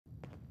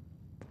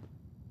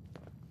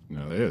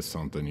Now there's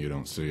something you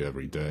don't see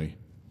every day.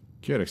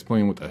 Care to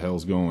explain what the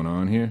hell's going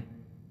on here?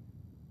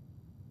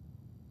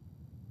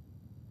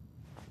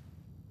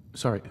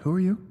 Sorry, who are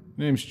you?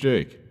 Name's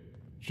Jake.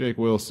 Jake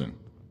Wilson,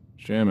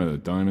 chairman of the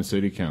Diamond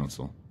City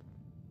Council.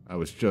 I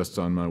was just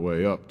on my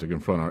way up to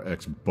confront our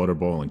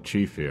ex-butterball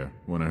chief here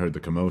when I heard the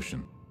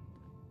commotion.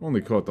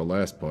 Only caught the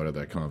last part of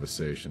that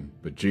conversation,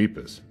 but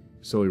jeepers,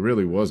 so he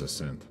really was a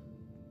synth.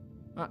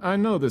 I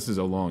know this is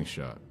a long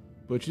shot,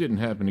 but you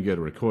didn't happen to get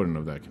a recording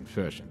of that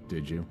confession,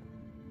 did you?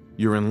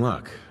 You're in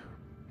luck.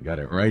 Got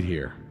it right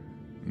here.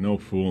 No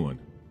fooling.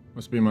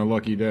 Must be my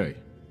lucky day.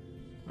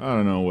 I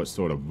don't know what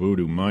sort of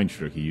voodoo mind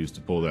trick he used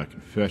to pull that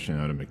confession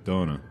out of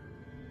McDonough,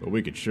 but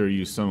we could sure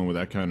use someone with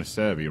that kind of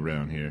savvy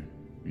around here.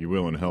 Are you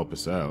willing to help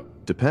us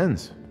out?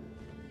 Depends.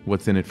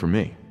 What's in it for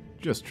me?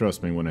 Just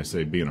trust me when I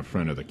say being a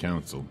friend of the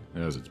council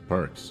has its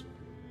perks.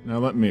 Now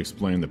let me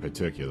explain the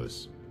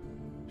particulars.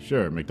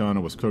 Sure,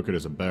 McDonough was crooked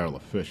as a barrel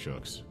of fish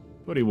hooks,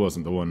 but he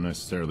wasn't the one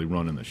necessarily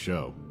running the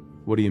show.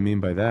 What do you mean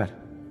by that?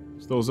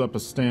 It's those upper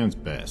stands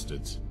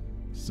bastards.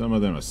 Some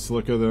of them are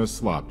slicker than a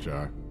slop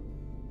jar.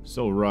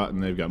 So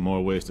rotten they've got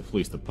more ways to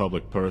fleece the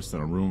public purse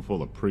than a room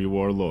full of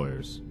pre-war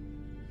lawyers.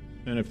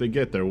 And if they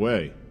get their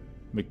way,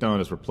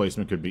 McDonough's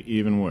replacement could be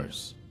even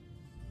worse.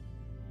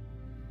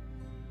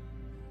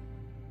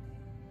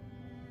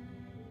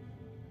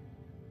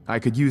 I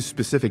could use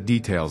specific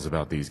details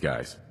about these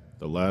guys.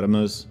 The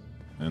Latimers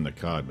and the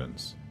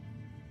Codmans.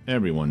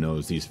 Everyone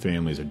knows these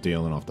families are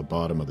dealing off the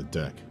bottom of the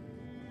deck.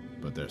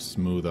 But they're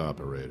smooth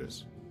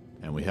operators,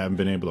 and we haven't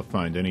been able to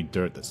find any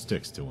dirt that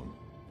sticks to them.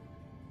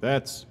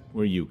 That's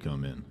where you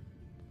come in.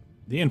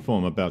 The info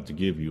I'm about to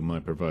give you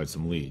might provide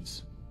some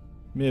leads.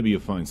 Maybe you'll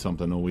find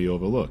something that we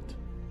overlooked.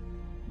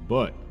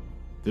 But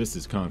this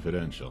is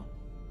confidential,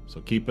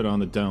 so keep it on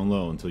the down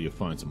low until you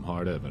find some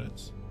hard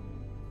evidence.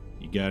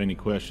 You got any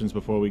questions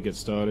before we get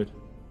started?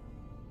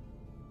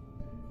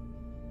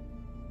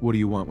 What do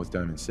you want with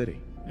Diamond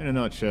City? In a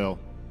nutshell,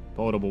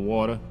 potable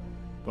water,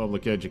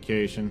 public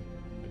education,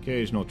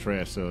 occasional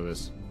trash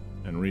service,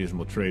 and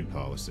reasonable trade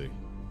policy.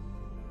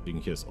 You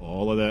can kiss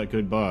all of that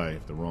goodbye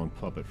if the wrong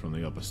puppet from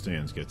the upper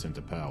stands gets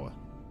into power.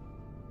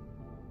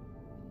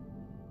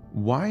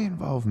 Why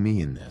involve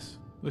me in this?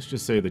 Let's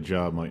just say the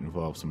job might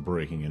involve some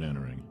breaking and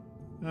entering.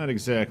 Not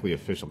exactly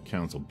official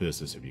council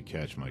business if you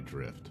catch my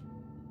drift.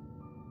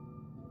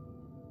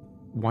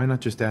 Why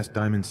not just ask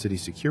Diamond City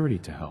Security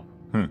to help?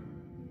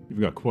 You've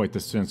got quite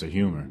the sense of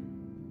humor.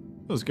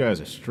 Those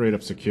guys are straight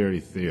up security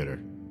theater.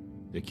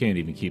 They can't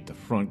even keep the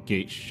front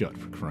gate shut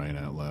for crying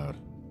out loud.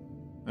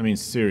 I mean,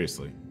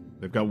 seriously,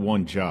 they've got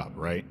one job,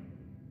 right?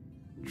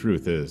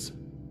 Truth is,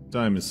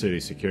 Diamond City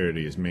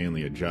Security is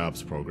mainly a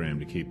jobs program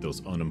to keep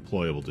those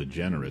unemployable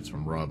degenerates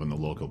from robbing the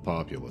local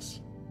populace.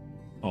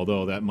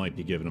 Although that might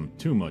be giving them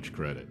too much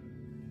credit.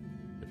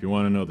 If you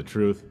want to know the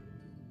truth,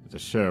 it's a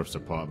sheriff's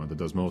department that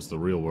does most of the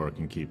real work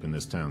in keeping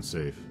this town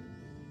safe.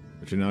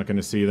 But you're not going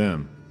to see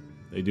them.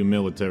 They do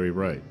military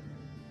right.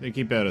 They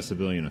keep out of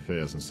civilian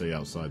affairs and stay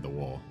outside the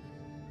wall.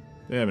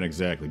 They haven't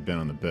exactly been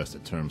on the best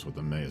of terms with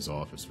the mayor's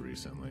office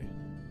recently.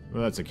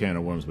 But that's a can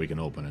of worms we can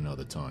open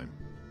another time.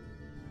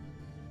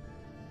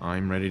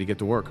 I'm ready to get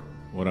to work.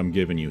 What I'm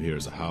giving you here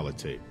is a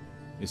holotape.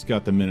 It's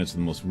got the minutes of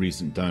the most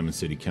recent Diamond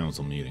City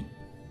Council meeting.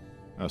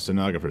 Our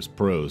stenographer's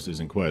prose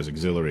isn't quite as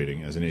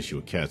exhilarating as an issue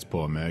of Cat's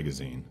Paw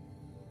magazine.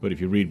 But if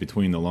you read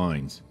between the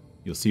lines,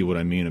 you'll see what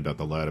I mean about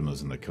the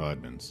Latimers and the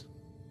Codmans.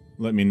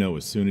 Let me know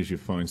as soon as you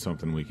find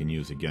something we can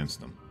use against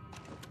them.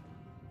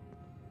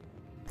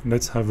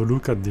 Let's have a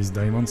look at this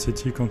Diamond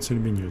City Council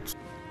minutes.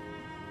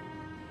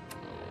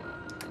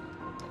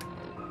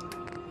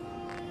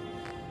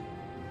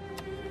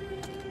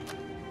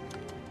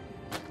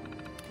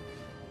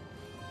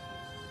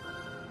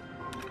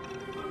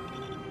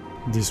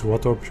 This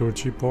water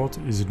purity port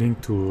is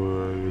linked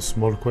to a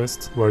small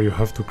quest where you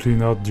have to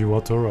clean out the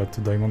water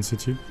at Diamond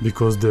City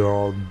because there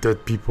are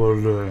dead people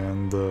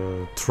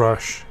and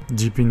trash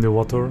deep in the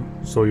water,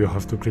 so you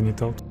have to clean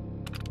it out.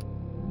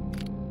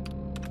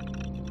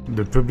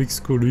 The public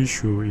school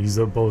issue is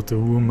about a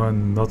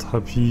woman not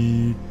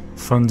happy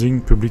funding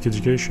public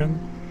education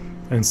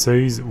and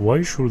says,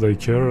 "Why should I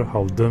care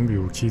how dumb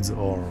your kids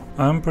are?"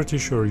 I'm pretty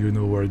sure you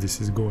know where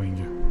this is going.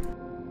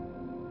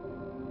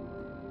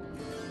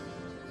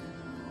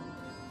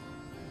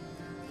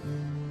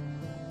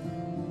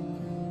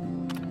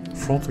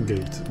 Front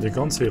gate. The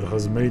council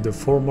has made a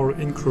formal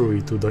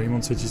inquiry to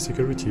Diamond City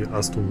Security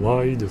as to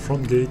why the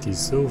front gate is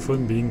so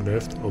often being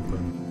left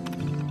open.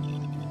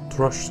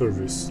 Trash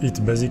service.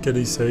 It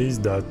basically says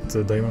that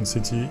Diamond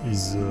City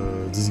is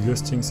a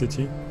disgusting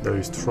city. There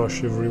is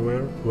trash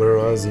everywhere,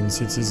 whereas in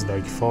cities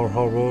like Far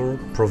Harbor,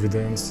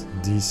 Providence,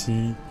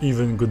 DC,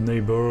 even Good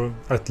Neighbor,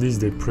 at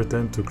least they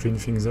pretend to clean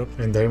things up,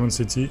 and Diamond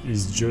City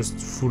is just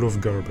full of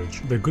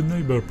garbage. The Good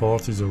Neighbor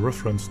part is a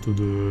reference to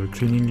the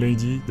cleaning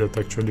lady that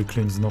actually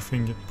cleans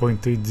nothing.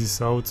 Pointed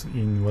this out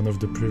in one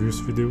of the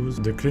previous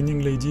videos. The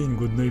cleaning lady in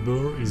Good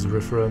Neighbor is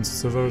referenced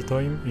several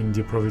times in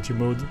Depravity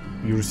mode.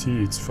 You'll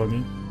see it's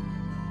funny.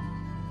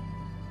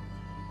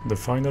 The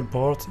final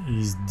part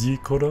is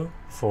DCODA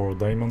for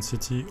Diamond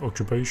City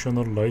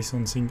Occupational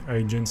Licensing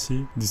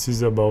Agency. This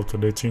is about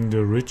letting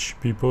the rich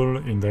people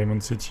in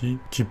Diamond City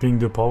keeping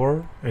the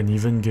power and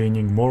even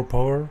gaining more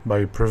power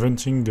by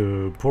preventing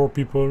the poor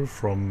people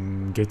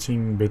from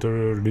getting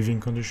better living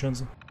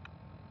conditions.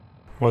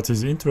 What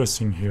is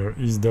interesting here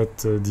is that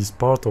this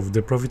part of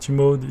Depravity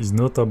mode is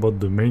not about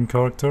the main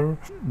character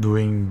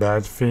doing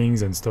bad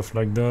things and stuff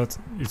like that.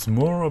 It's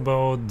more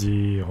about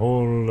the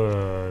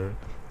whole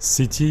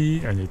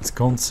city and its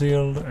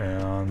council,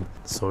 and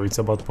so it's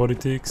about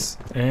politics,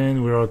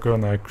 and we are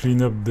gonna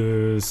clean up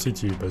the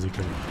city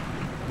basically.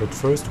 But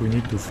first we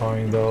need to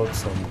find out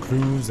some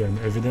clues and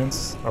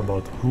evidence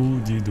about who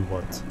did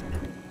what.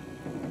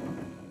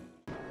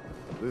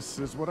 This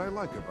is what I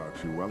like about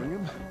you,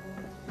 Wellingham.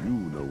 You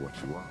know what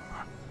you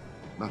are.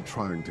 Not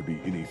trying to be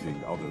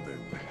anything other than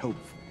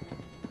helpful.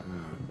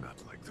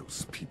 Not like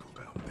those people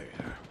down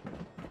there.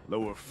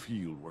 Lower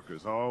field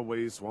workers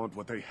always want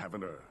what they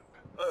haven't earned.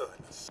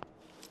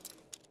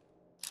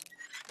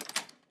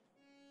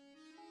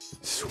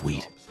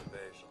 Sweet.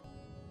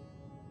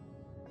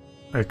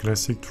 A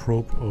classic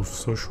trope of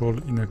social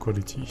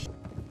inequality.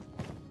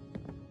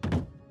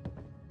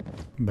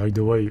 By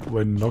the way,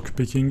 when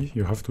lockpicking,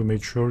 you have to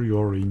make sure you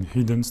are in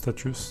hidden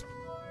status.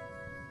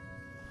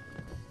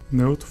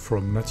 Note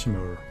from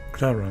Latimer.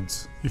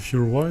 Clarence, if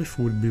your wife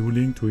would be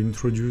willing to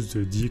introduce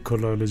the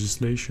DCODA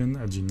legislation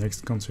at the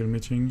next council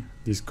meeting,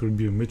 this could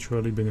be a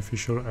mutually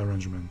beneficial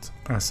arrangement.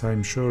 As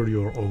I'm sure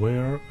you're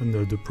aware,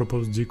 under the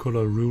proposed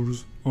DCODA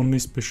rules, only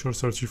special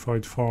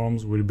certified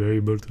farms will be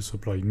able to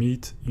supply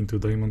meat into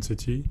Diamond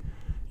City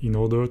in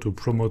order to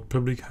promote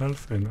public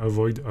health and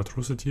avoid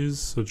atrocities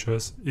such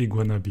as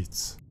iguana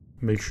beats.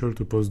 Make sure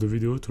to pause the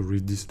video to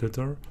read this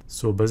letter.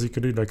 So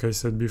basically, like I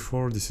said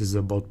before, this is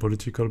about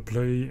political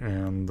play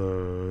and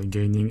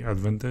gaining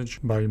advantage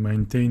by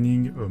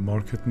maintaining a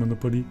market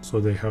monopoly. So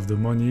they have the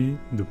money,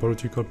 the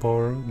political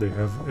power, they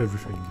have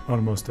everything,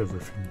 almost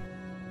everything.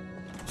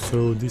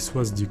 So this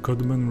was the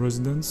Codman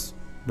residence.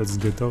 Let's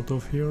get out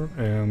of here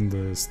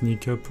and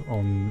sneak up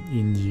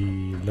in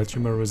the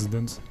Latimer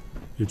residence.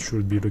 It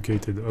should be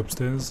located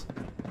upstairs.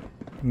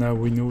 Now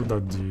we know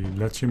that the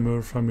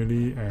Latimer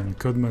family and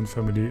Codman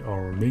family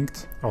are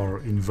linked, are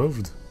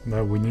involved.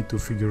 Now we need to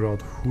figure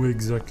out who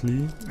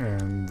exactly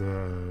and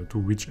to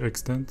which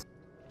extent.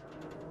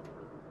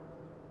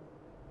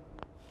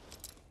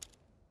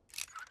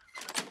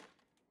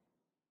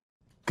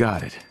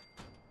 Got it.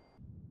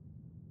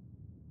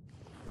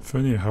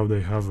 Funny how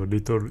they have a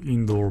little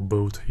indoor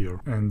boat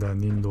here and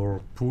an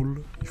indoor pool,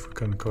 if we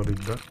can call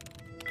it that.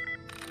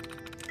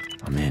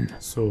 I'm in.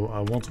 So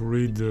I won't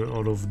read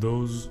all of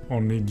those,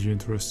 only the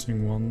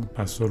interesting one.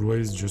 As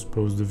always, just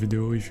pause the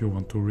video if you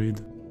want to read.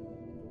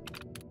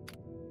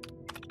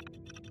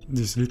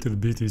 This little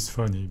bit is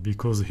funny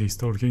because he's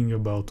talking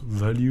about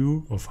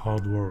value of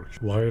hard work,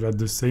 while at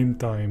the same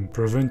time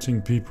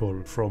preventing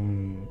people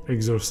from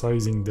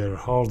exercising their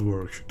hard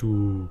work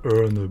to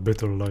earn a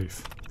better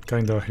life.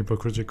 Kinda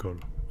hypocritical.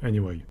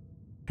 Anyway.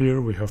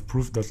 Here we have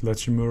proof that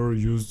Latimer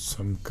used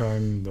some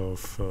kind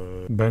of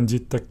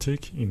bandit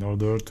tactic in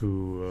order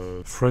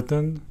to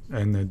threaten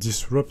and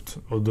disrupt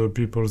other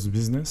people's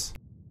business.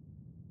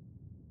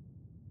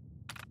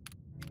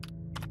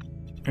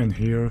 And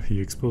here he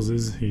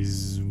exposes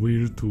his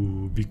will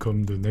to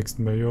become the next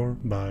mayor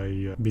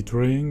by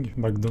betraying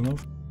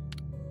McDonough.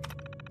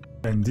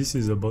 And this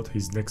is about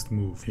his next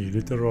move. He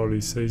literally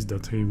says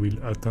that he will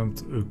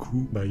attempt a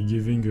coup by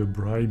giving a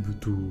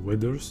bribe to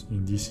Weathers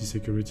in DC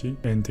security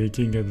and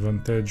taking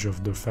advantage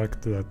of the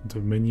fact that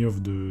many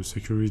of the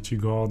security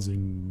guards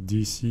in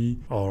DC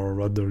are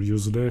rather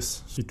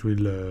useless. It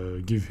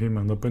will give him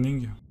an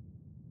opening.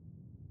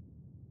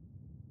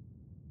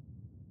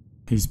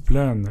 His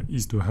plan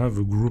is to have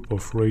a group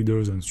of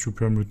raiders and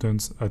super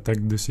mutants attack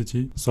the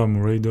city. Some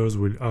raiders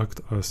will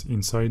act as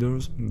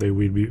insiders, they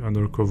will be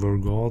undercover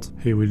guards.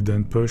 He will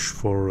then push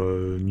for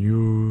a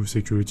new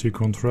security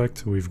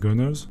contract with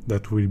gunners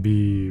that will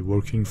be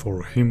working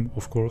for him,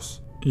 of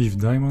course. If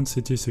Diamond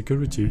City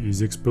security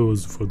is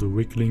exposed for the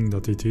weakling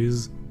that it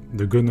is,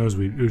 the gunners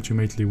will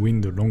ultimately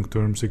win the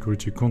long-term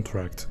security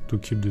contract to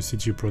keep the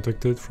city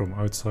protected from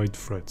outside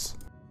threats.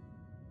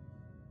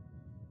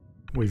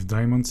 With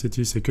Diamond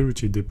City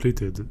security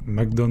depleted,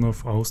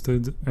 McDonough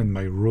ousted, and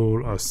my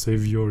role as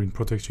savior in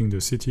protecting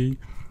the city,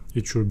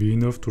 it should be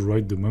enough to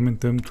ride the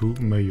momentum to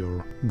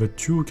mayor. But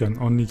two can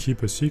only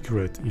keep a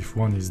secret if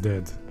one is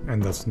dead,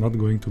 and that's not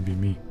going to be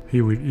me.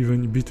 He will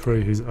even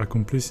betray his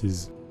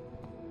accomplices.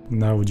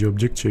 Now the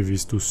objective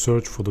is to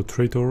search for the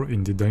traitor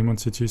in the Diamond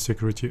City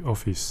security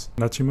office.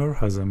 Latimer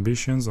has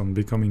ambitions on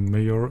becoming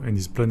mayor and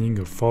is planning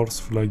a false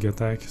flag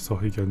attack so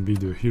he can be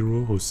the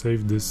hero who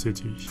saved the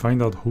city.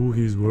 Find out who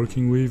he is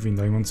working with in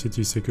Diamond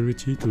City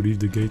security to leave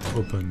the gate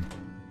open.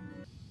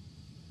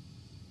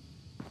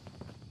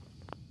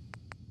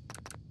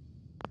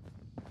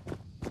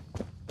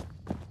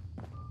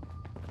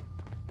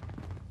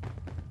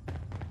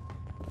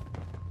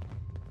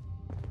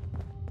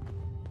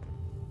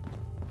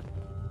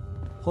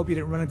 Hope you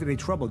didn't run into any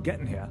trouble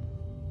getting here.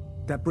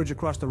 That bridge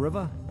across the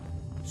river?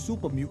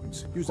 Super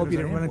mutants. Hope you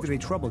didn't run into any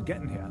trouble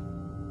getting here.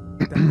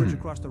 That bridge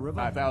across the river?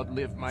 I've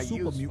outlived my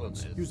Super mutants.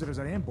 usefulness. Use it as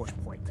an ambush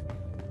point.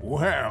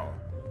 Well,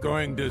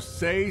 going to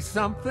say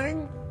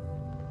something?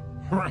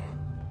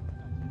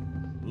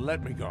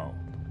 Let me go.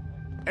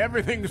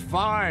 Everything's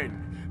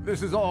fine.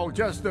 This is all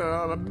just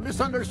a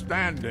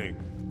misunderstanding.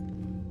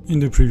 In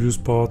the previous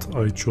part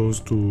I chose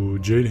to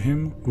jail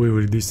him. We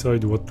will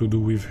decide what to do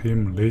with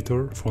him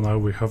later. For now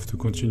we have to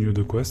continue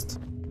the quest.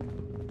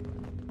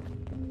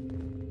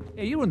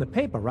 Hey, you were in the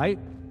paper, right?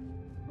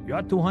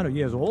 You're 200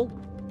 years old?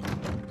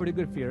 Pretty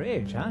good for your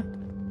age, huh?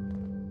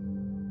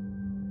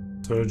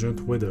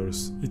 Sergeant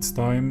Weathers, it's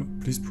time,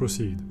 please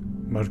proceed.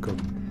 Malcolm,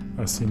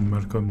 as in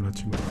Malcolm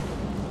Latimer.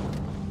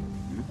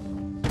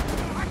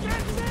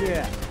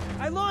 Yeah,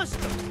 I lost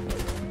him!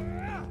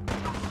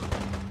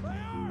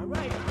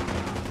 Alright,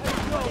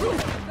 let's go!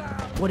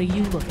 What are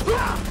you looking for?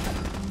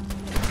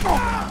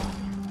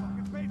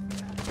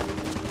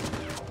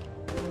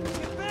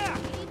 Get back!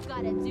 We've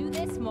got to do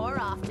this more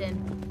often.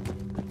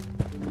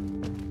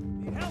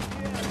 Need help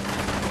here!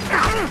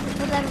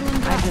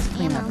 I just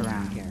clean up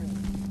around here.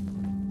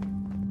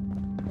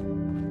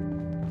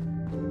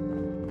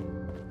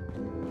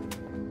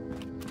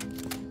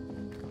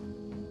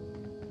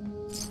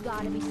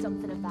 Gotta be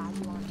something of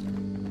value on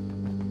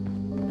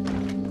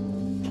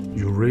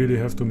You really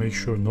have to make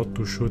sure not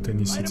to shoot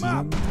any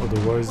citizen,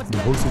 otherwise the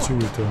whole city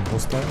will turn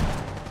hostile.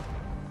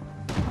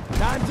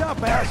 Time's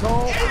up,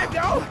 asshole! Here you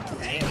go!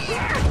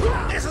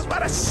 This is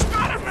what a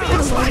smarter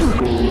feels like!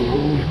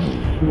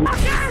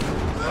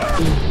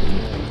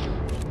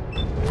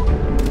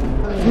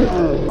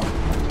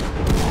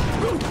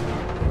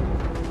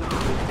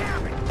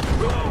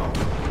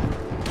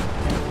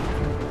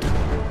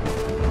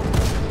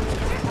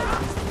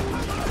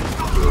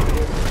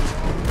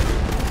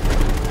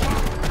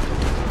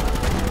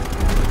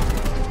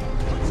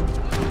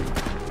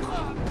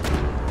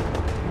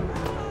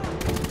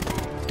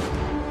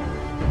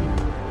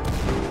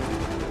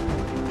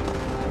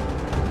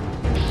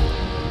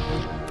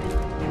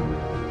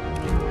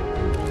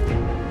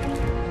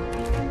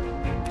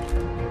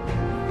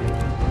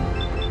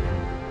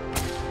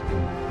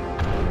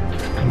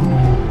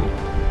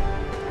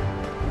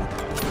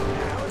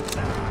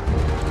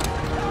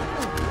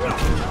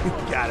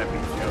 Gotta be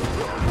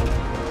joking.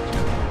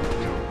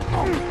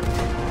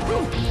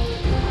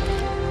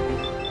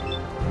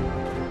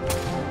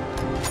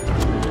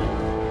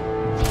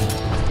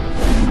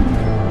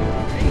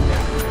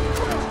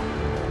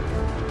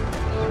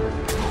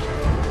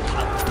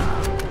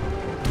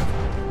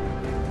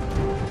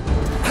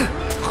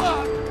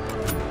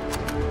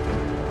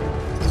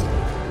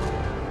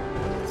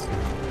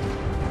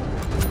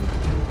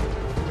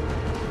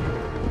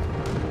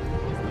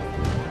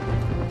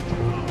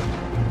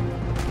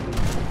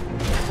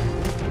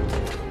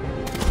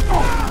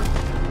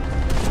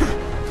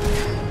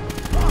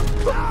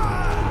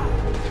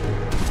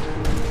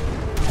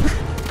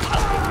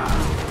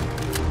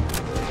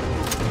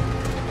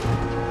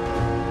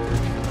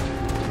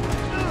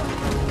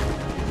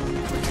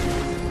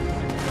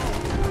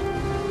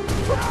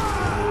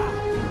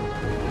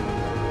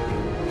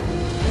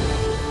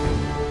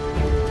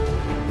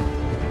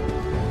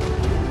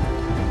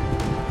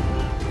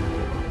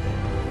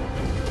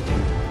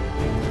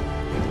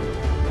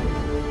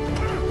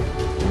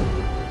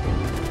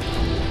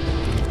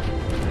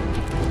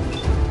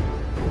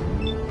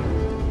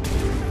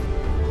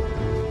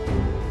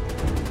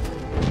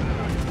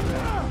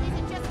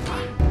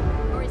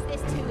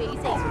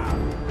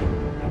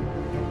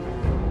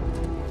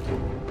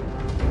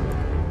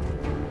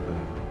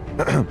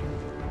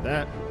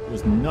 That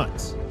was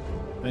nuts.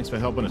 Thanks for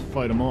helping us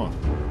fight him off.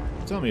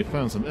 Tell me you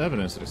found some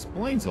evidence that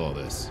explains all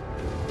this.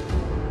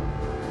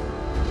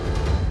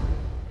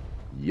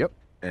 Yep,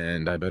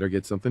 and I better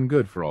get something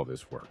good for all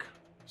this work.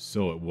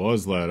 So it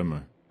was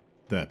Latimer.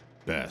 That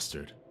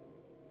bastard.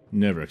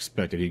 Never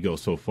expected he'd go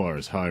so far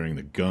as hiring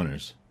the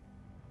gunners.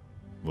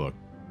 Look,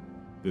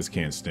 this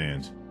can't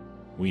stand.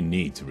 We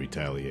need to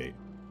retaliate.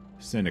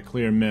 Send a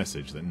clear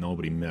message that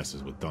nobody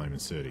messes with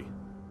Diamond City.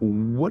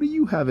 What do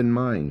you have in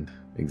mind,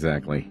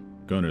 exactly?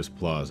 Gunners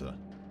Plaza.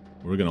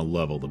 We're gonna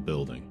level the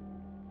building.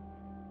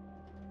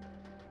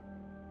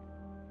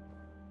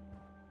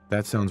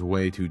 That sounds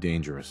way too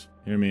dangerous.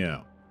 Hear me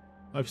out.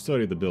 I've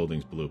studied the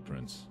building's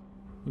blueprints.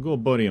 A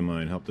good buddy of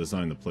mine helped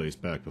design the place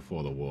back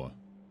before the war.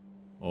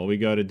 All we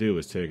gotta do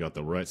is take out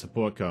the right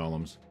support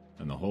columns,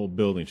 and the whole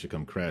building should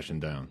come crashing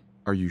down.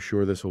 Are you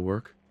sure this will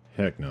work?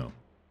 Heck no.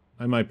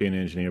 I might be an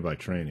engineer by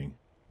training,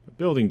 but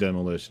building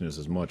demolition is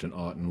as much an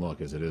art and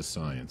luck as it is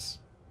science.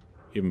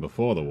 Even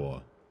before the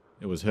war,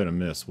 it was hit or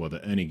miss whether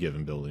any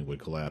given building would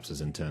collapse as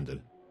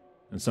intended,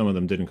 and some of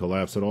them didn't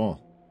collapse at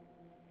all.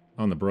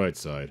 On the bright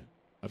side,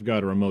 I've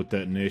got a remote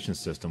detonation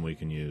system we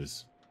can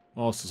use.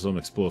 Also some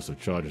explosive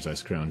charges I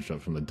scrounged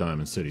up from the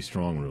Diamond City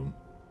strong room.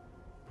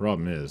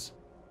 Problem is,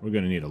 we're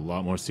gonna need a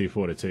lot more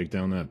C4 to take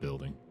down that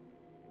building.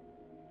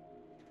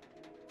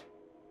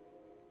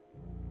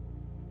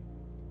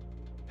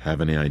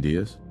 Have any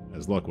ideas?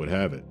 As luck would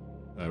have it,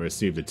 I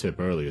received a tip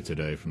earlier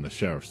today from the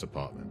sheriff's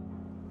department.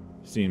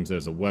 Seems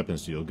there's a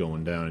weapons deal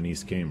going down in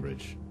East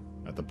Cambridge,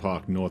 at the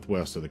park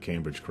northwest of the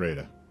Cambridge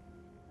crater.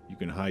 You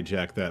can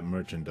hijack that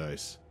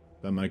merchandise.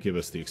 That might give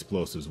us the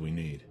explosives we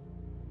need.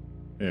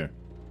 Here,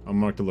 I'll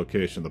mark the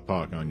location of the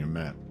park on your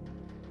map.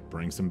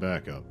 Bring some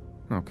backup.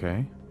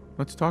 Okay,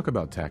 let's talk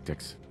about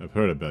tactics. I've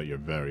heard about your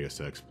various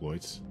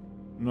exploits.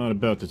 I'm not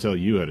about to tell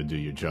you how to do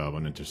your job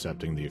on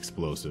intercepting the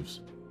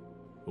explosives.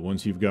 But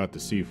once you've got the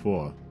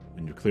C4,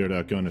 and you've cleared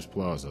out Gunner's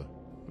Plaza,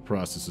 the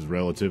process is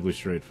relatively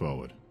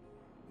straightforward.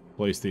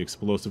 Place the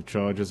explosive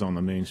charges on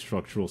the main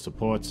structural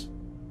supports,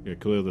 get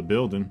clear of the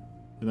building,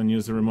 and then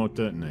use the remote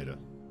detonator.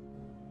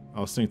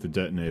 I'll sync the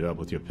detonator up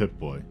with your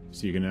Pip-Boy,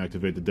 so you can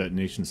activate the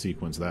detonation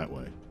sequence that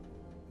way.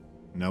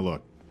 Now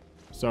look,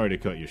 sorry to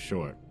cut you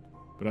short,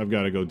 but I've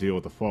got to go deal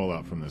with the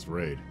fallout from this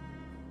raid.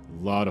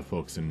 A lot of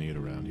folks in need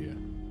around here.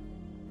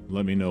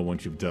 Let me know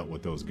once you've dealt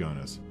with those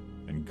gunners,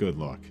 and good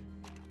luck.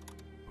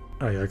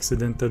 I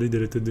accidentally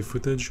deleted the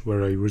footage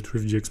where I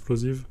retrieved the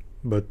explosive,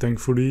 but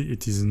thankfully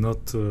it is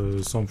not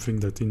something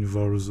that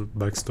involves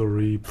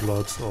backstory,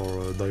 plots,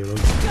 or dialogue.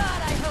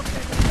 God, I hope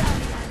there's a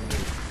bounty on you.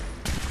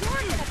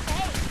 You're gonna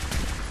pay.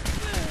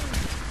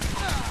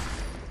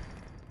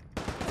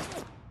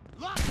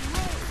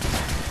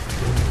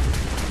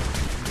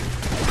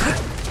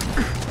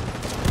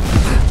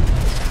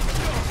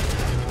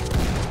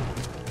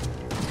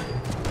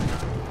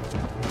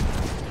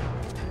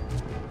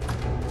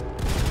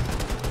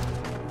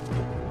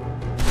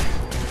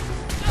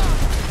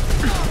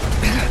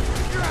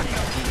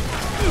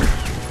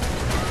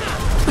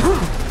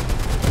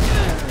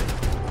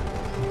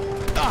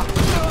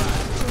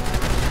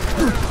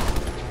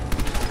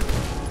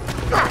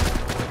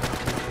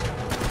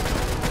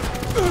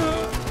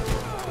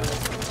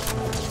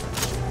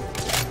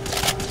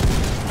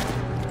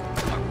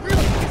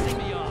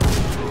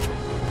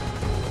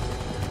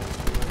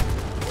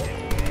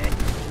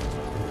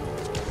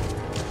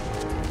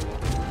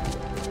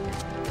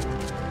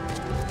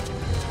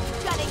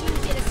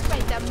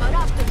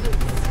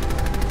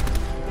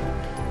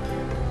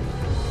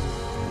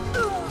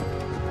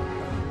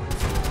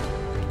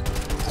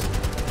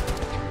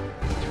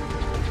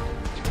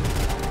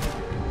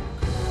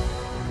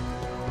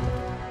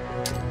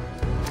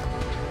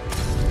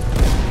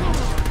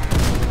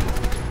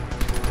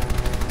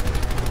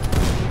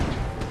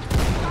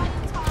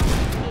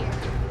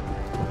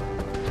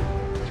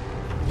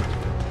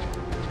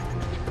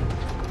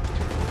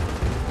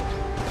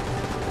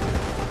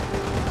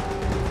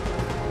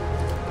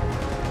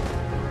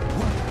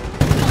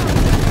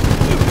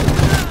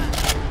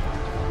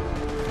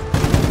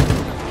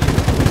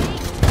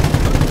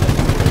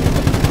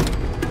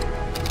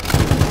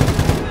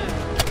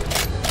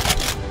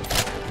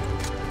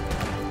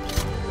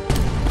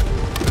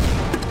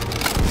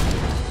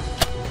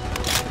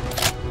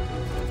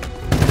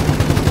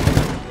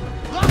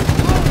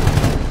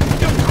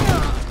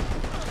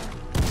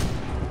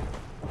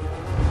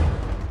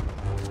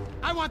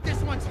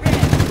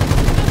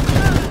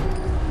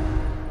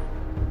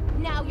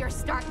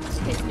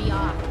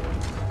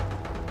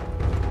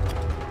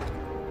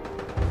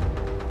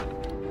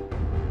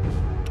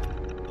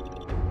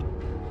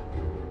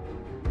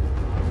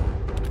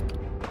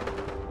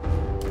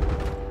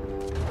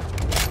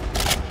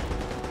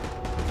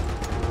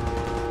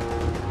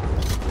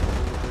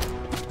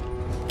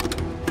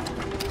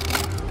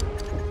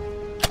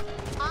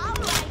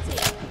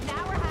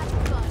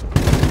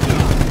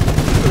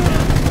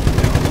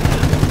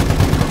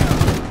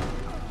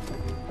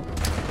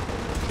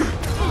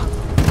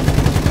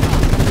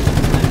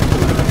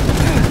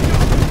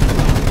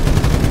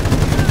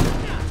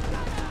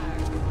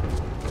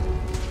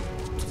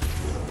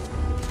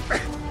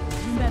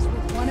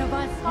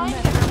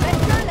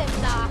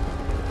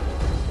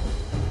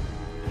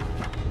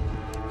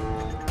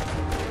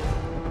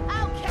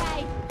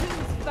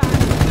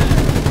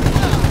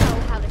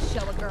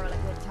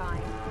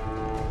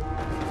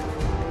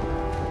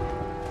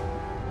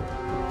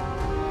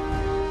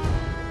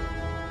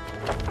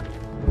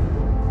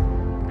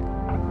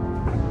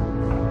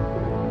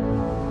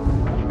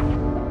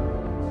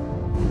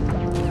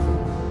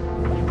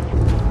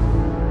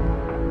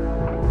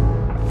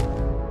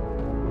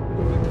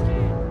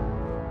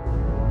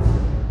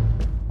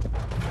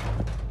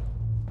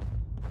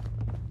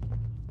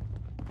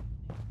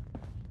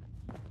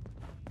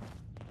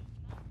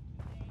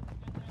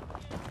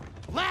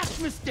 Lock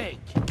and mistake.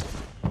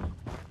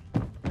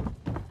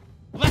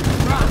 Let's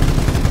rock.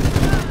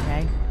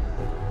 Okay.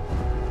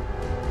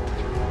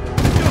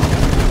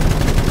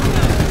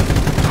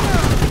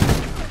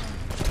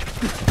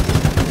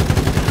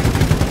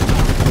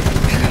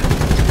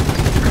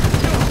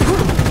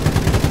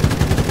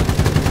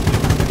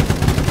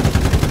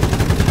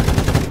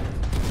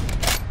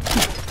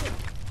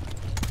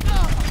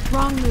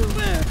 Wrong move.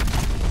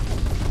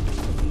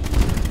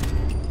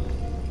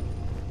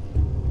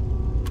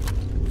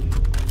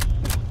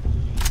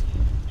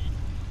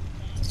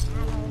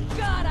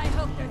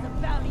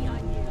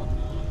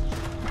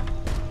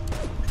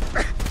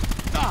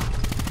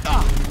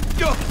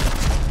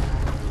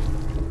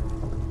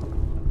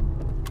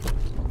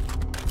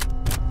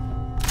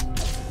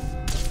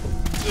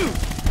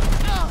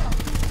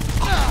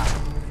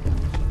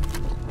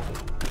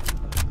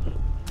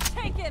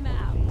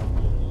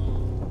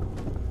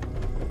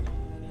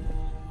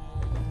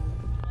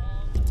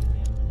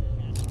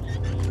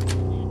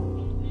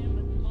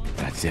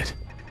 it.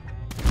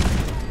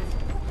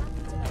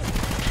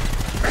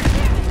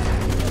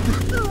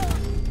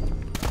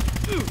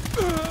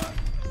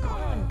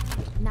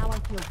 Now I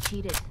feel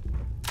cheated.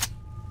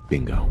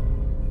 Bingo.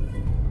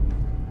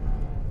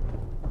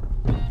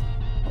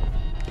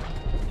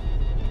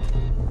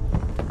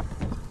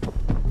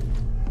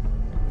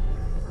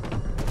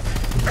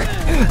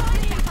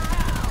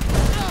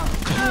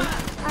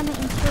 On the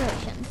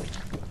inspirations.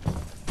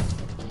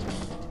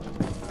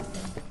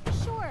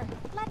 Sure,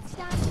 let's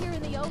stand here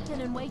in the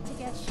open and wait to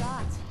get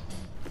shot.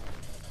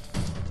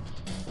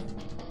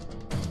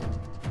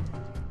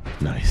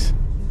 Nice.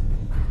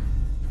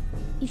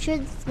 You sure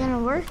this is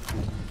gonna work?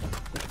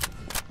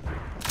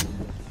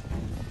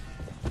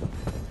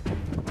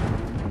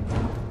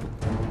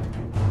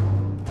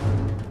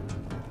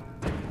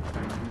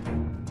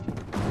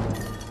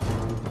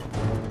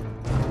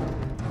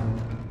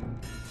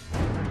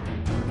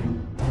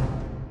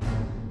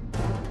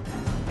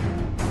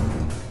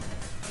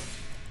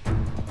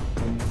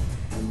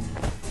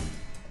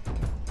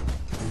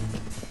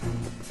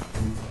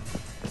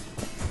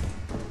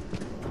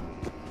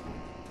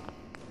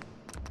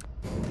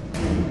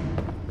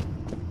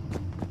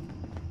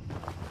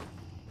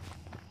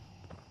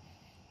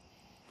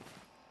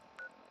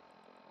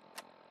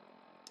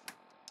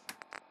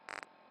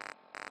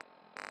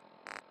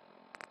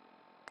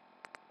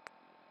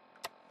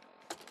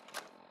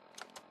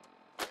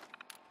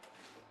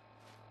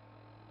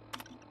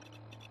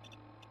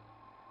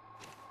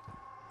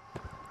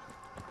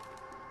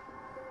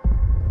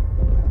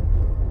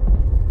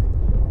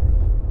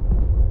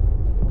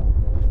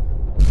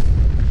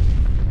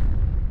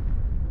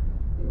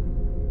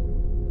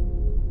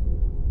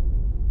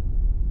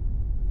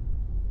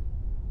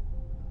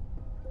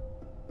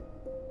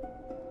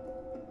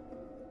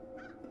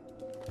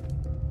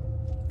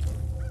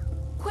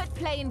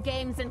 Playing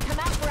games and come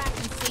out where I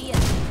can see you.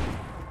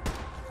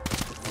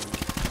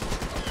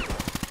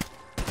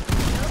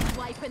 No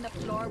wiping the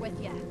floor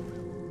with you.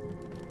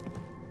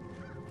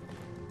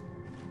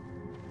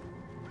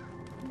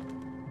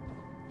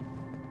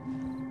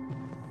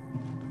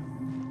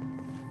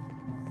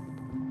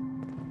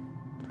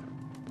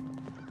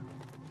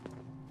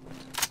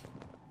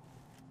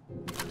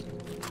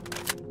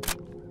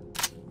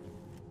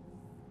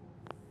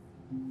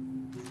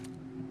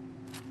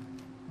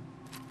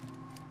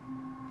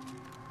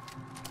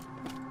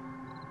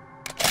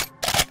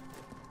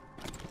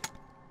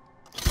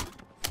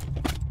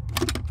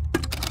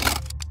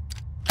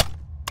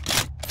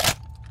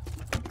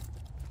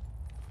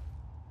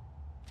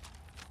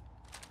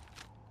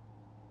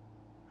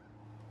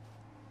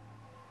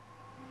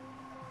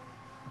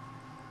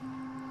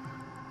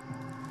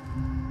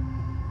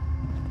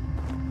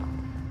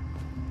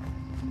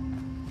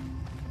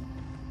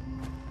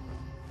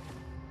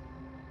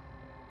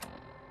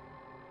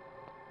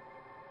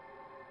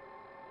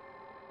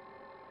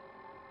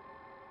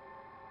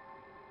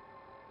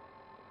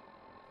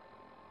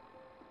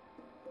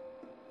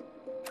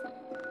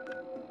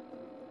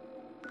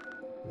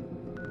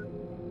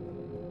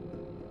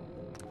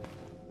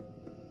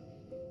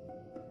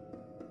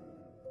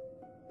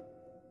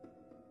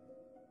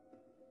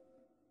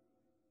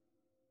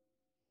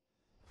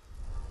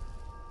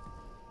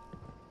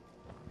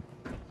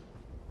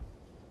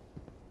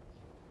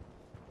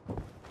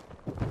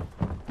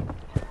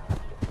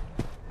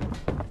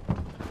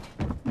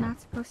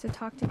 Supposed to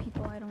talk to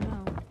people I don't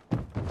know.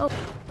 Oh.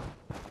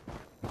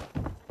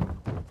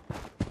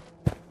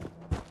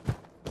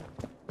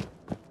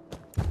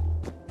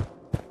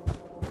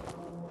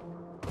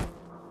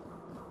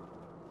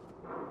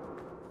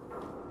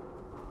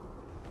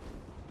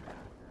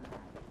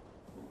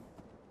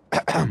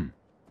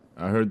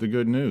 I heard the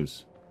good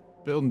news.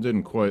 Building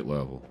didn't quite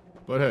level,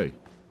 but hey,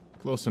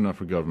 close enough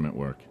for government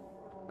work.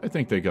 I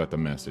think they got the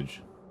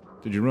message.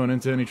 Did you run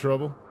into any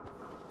trouble?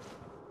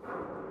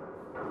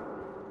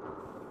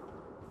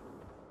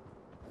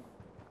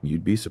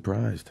 You'd be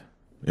surprised.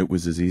 It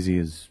was as easy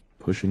as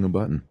pushing a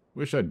button.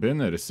 Wish I'd been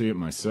there to see it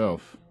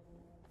myself.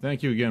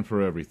 Thank you again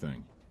for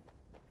everything.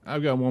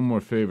 I've got one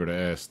more favor to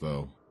ask,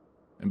 though.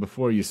 And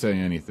before you say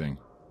anything,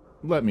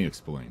 let me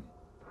explain.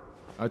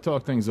 I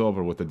talked things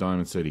over with the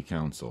Diamond City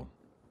Council.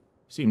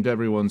 Seemed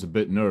everyone's a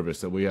bit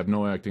nervous that we have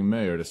no acting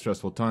mayor at a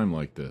stressful time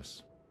like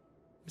this.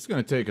 It's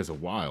gonna take us a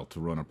while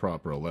to run a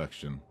proper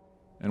election.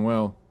 And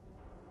well,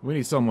 we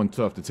need someone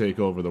tough to take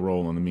over the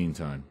role in the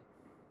meantime.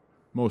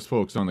 Most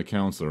folks on the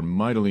council are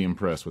mightily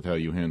impressed with how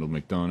you handled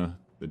McDonough,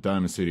 the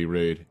Diamond City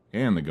raid,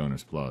 and the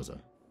Gunners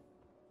Plaza.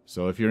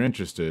 So if you're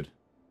interested,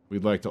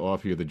 we'd like to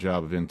offer you the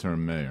job of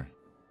interim mayor.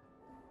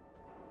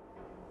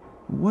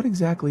 What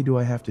exactly do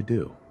I have to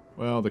do?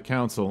 Well, the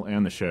council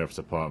and the sheriff's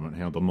department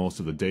handle most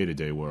of the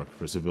day-to-day work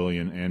for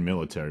civilian and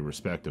military,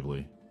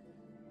 respectively.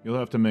 You'll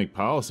have to make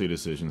policy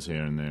decisions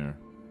here and there,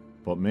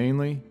 but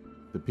mainly,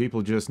 the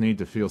people just need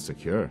to feel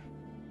secure,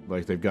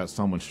 like they've got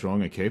someone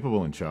strong and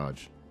capable in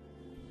charge.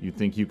 You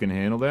think you can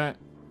handle that?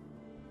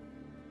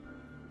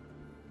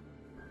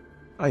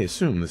 I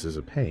assume this is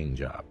a paying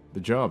job. The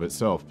job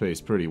itself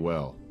pays pretty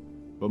well,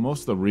 but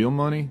most of the real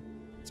money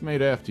It's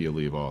made after you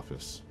leave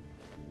office.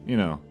 You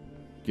know,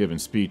 giving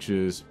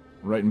speeches,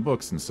 writing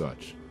books and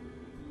such.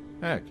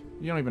 Heck,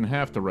 you don't even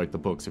have to write the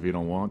books if you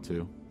don't want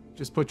to.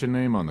 Just put your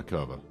name on the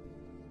cover.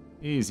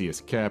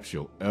 Easiest caps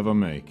you'll ever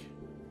make.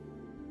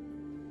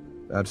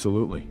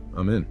 Absolutely.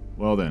 I'm in.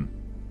 Well then,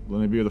 let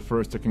me be the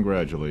first to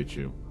congratulate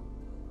you.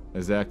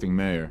 As acting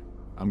mayor,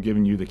 I'm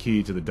giving you the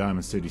key to the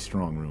Diamond City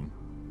Strong Room.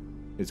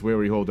 It's where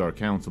we hold our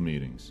council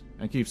meetings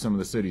and keep some of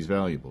the city's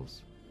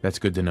valuables. That's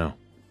good to know.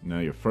 Now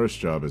your first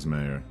job as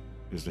mayor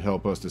is to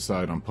help us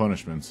decide on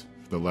punishments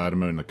for the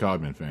Latimer and the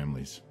Cogman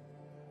families.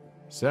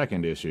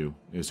 Second issue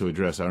is to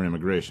address our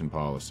immigration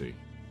policy.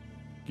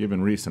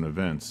 Given recent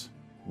events,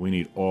 we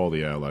need all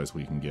the allies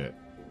we can get,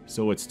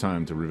 so it's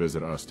time to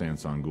revisit our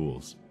stance on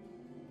ghouls.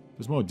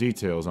 There's more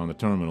details on the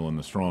terminal in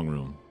the strong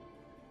room.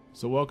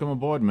 So welcome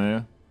aboard,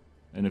 Mayor,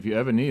 and if you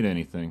ever need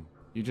anything,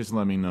 you just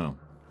let me know.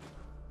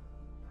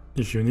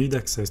 If you need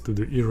access to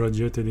the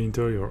irradiated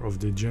interior of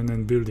the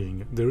GNN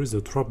building, there is a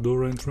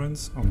trapdoor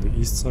entrance on the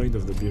east side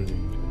of the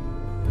building.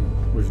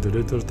 With the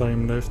little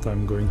time left,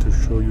 I'm going to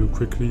show you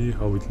quickly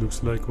how it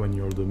looks like when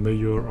you're the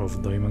mayor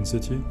of Diamond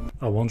City.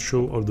 I won't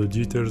show all the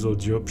details or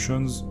the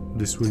options,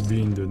 this will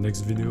be in the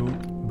next video,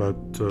 but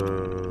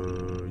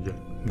yeah,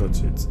 that's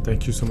it.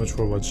 Thank you so much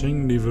for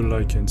watching, leave a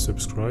like and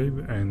subscribe,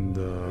 and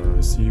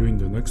see you in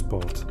the next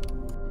part.